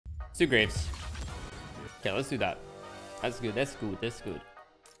Let's do Graves. Okay, let's do that. That's good. That's good. That's good.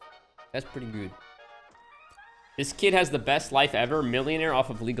 That's pretty good. This kid has the best life ever. Millionaire off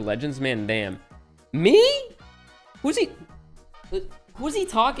of League of Legends. Man, damn. Me? Who's he? Who's he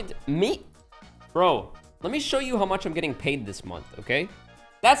talking to? Me? Bro, let me show you how much I'm getting paid this month, okay?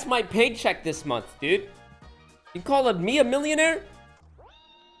 That's my paycheck this month, dude. You call it me a millionaire?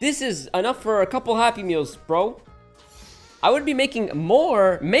 This is enough for a couple Happy Meals, bro. I would be making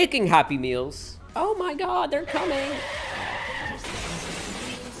more making Happy Meals. Oh my God, they're coming.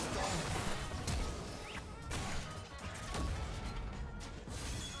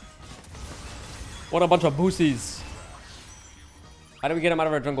 What a bunch of boosies. How do we get him out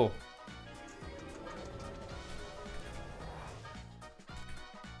of our jungle?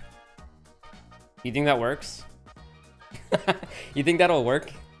 You think that works? You think that'll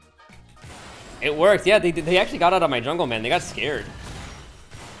work? It worked. Yeah, they actually got out of my jungle, man. They got scared.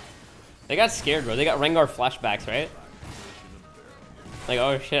 They got scared, bro. They got Rengar flashbacks, right? Like,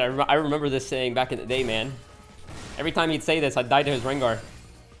 oh shit, I remember this saying back in the day, man. Every time he'd say this, I'd die to his Rengar.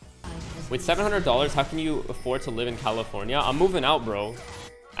 With $700, how can you afford to live in California? I'm moving out, bro.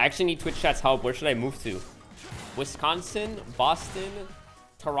 I actually need Twitch chat's help. Where should I move to? Wisconsin, Boston,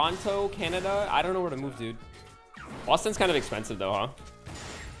 Toronto, Canada? I don't know where to move, dude. Boston's kind of expensive, though, huh?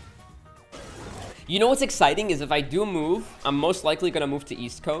 You know what's exciting is if I do move, I'm most likely going to move to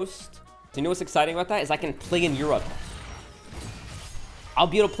East Coast. So you know what's exciting about that? Is I can play in Europe. I'll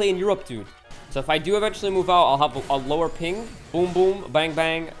be able to play in Europe, dude. So if I do eventually move out, I'll have a lower ping. Boom, boom, bang,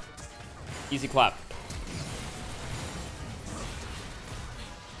 bang. Easy clap.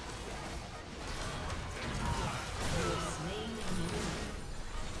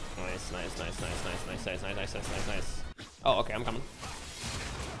 Nice. Oh, okay, I'm coming.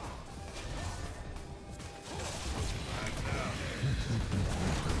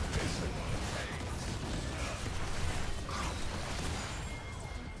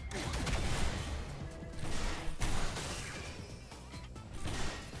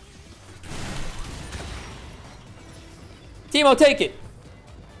 Timo, take it.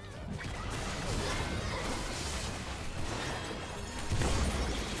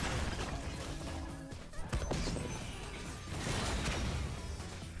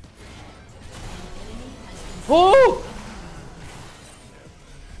 Oh!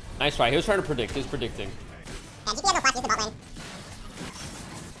 Nice try. He was trying to predict. He was predicting. Yeah, GP has no flash. Use the bot lane.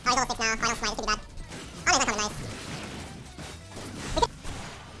 Oh, he's level 6 now. Final smite. It's gonna be bad. Oh, no, he's not coming. Nice.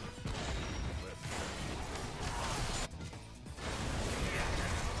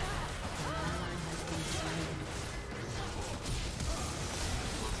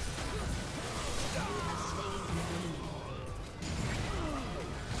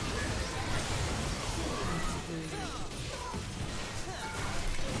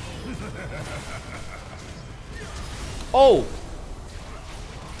 Oh!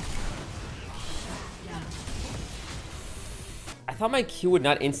 I thought my Q would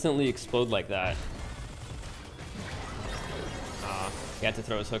not instantly explode like that. He had to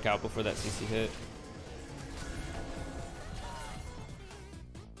throw his hook out before that CC hit.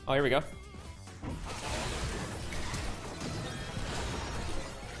 Oh, here we go.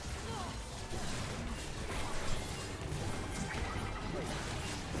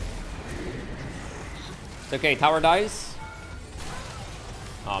 It's okay, tower dies.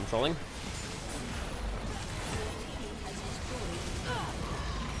 Oh, I'm trolling.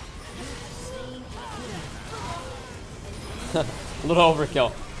 A little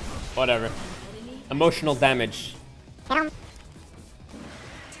overkill. Whatever. Emotional damage.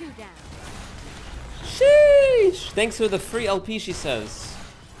 Sheesh! Thanks for the free LP, she says.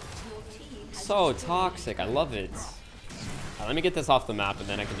 So toxic. I love it. Right, let me get this off the map and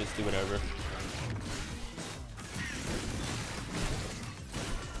then I can just do whatever.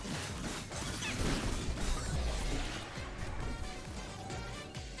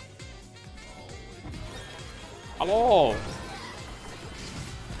 Hello.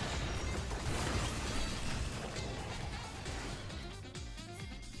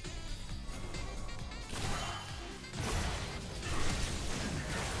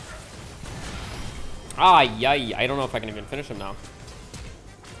 Ah, yay. I don't know if I can even finish him now.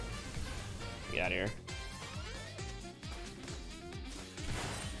 Get out of here.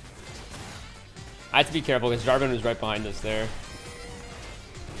 I had to be careful because Jarvan was right behind us there.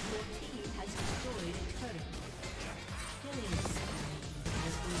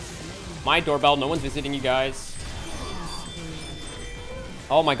 My doorbell, no one's visiting you guys.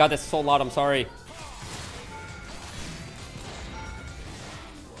 Oh my god, that's so loud, I'm sorry.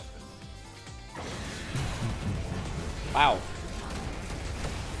 Wow.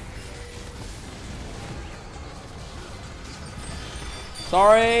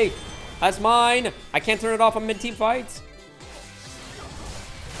 Sorry. That's mine. I can't turn it off on mid-team fights.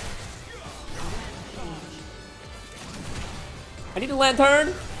 I need a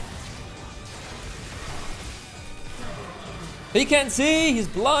lantern. He can't see. He's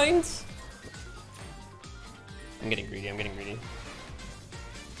blind. I'm getting greedy. I'm getting greedy.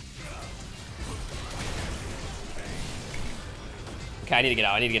 Okay, I need to get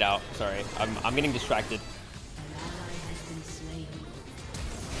out. I need to get out. Sorry. I'm getting distracted.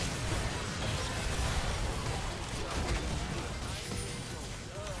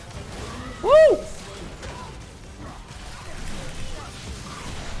 Woo!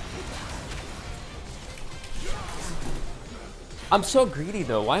 I'm so greedy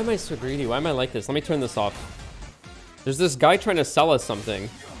though. Why am I so greedy? Why am I like this? Let me turn this off. There's this guy trying to sell us something.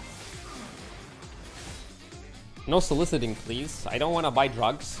 No soliciting, please. I don't want to buy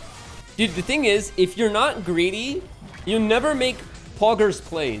drugs. Dude, the thing is, if you're not greedy, you never make poggers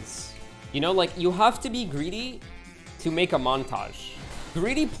plays. You know, like, you have to be greedy to make a montage.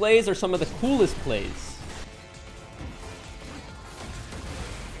 Greedy plays are some of the coolest plays.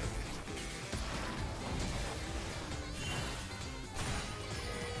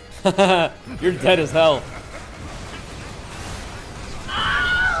 You're dead as hell.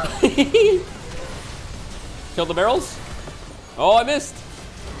 Kill the barrels. Oh, I missed.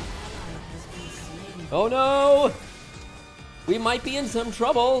 Oh no. We might be in some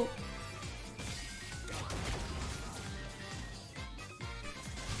trouble.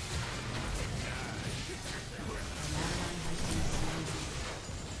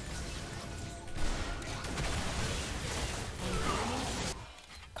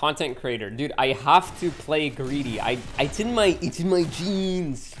 Content creator, dude, I have to play greedy. It's in my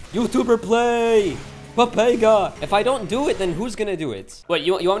genes. YouTuber play, Papega. If I don't do it, then who's gonna do it? What,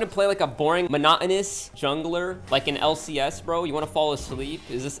 you want me to play like a boring, monotonous jungler, like in LCS, bro? You want to fall asleep?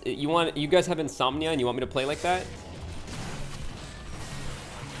 Is this you guys have insomnia and you want me to play like that?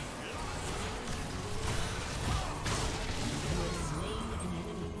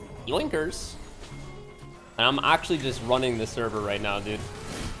 Yoinkers. And I'm actually just running the server right now, dude.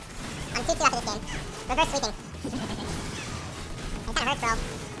 I'm 2-2 after this game. Reverse sweeping. It kinda hurts, bro.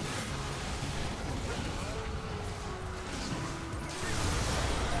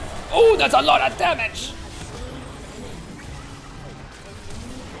 Oh, that's a lot of damage!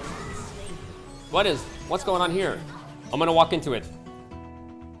 What's going on here? I'm gonna walk into it.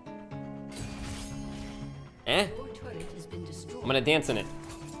 Eh? I'm gonna dance in it.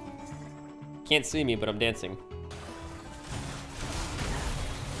 Can't see me, but I'm dancing.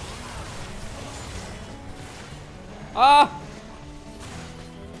 Ah!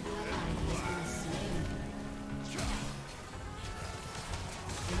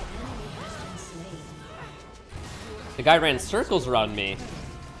 The guy ran circles around me.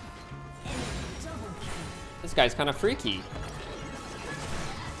 This guy's kind of freaky.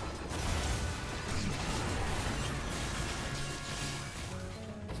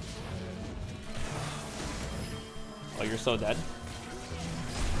 Oh, you're so dead.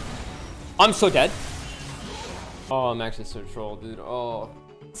 I'm so dead. Oh, I'm actually so troll, dude. Oh,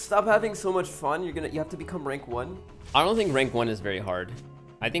 stop having so much fun. You have to become rank 1. I don't think rank 1 is very hard.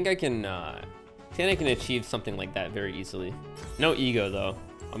 I think I can achieve something like that very easily. No ego though.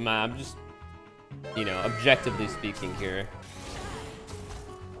 I'm just, you know, objectively speaking here.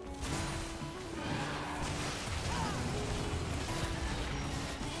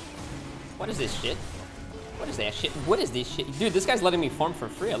 What is this shit? What is that shit? What is this shit? Dude, this guy's letting me farm for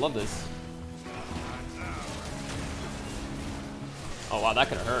free. I love this. Oh wow, that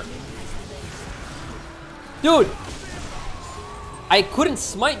could have hurt. Dude! I couldn't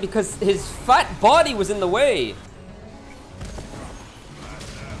smite because his fat body was in the way.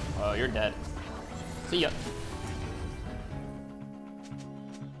 Oh, you're dead. See ya.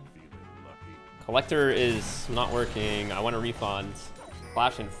 Collector is not working. I want a refund.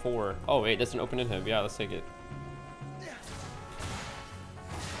 Flash in 4. Oh wait, that's an open inhib. Yeah, let's take it.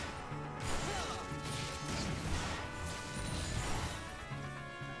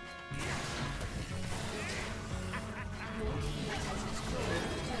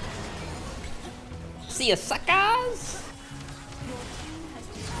 See ya, suckers!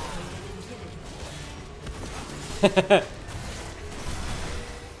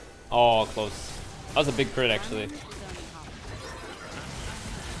 Oh, close. That was a big crit, actually.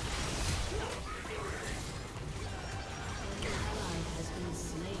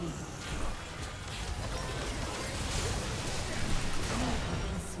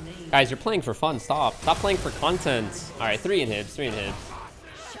 Guys, you're playing for fun. Stop. Stop playing for content. All right, 3 inhibs. 3 inhibs.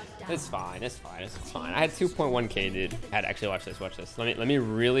 It's fine. It's fine. It's fine. I had 2.1k, dude. I had actually watch this. Watch this. Let me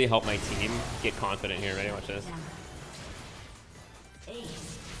really help my team get confident here. Ready? Watch this.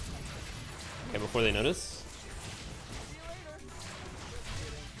 Okay, before they notice.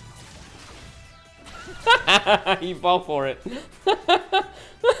 You fall for it.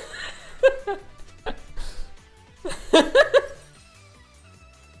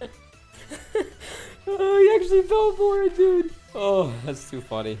 Oh, he actually fell for it, dude. Oh, that's too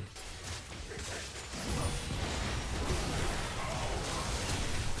funny.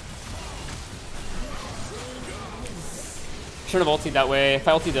 Shouldn't have ultied that way. If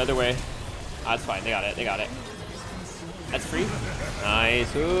I ultied the other way. That's fine. They got it. They got it. That's free.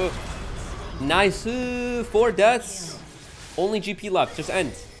 Nice. Ooh. Nice. Ooh. 4 deaths. Only GP left. Just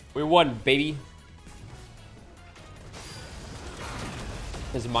end. We won, baby.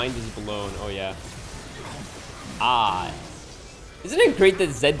 His mind is blown. Oh, yeah. Ah. Isn't it great that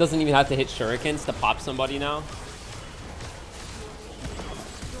Zed doesn't even have to hit shurikens to pop somebody now?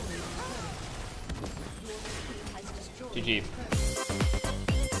 GG.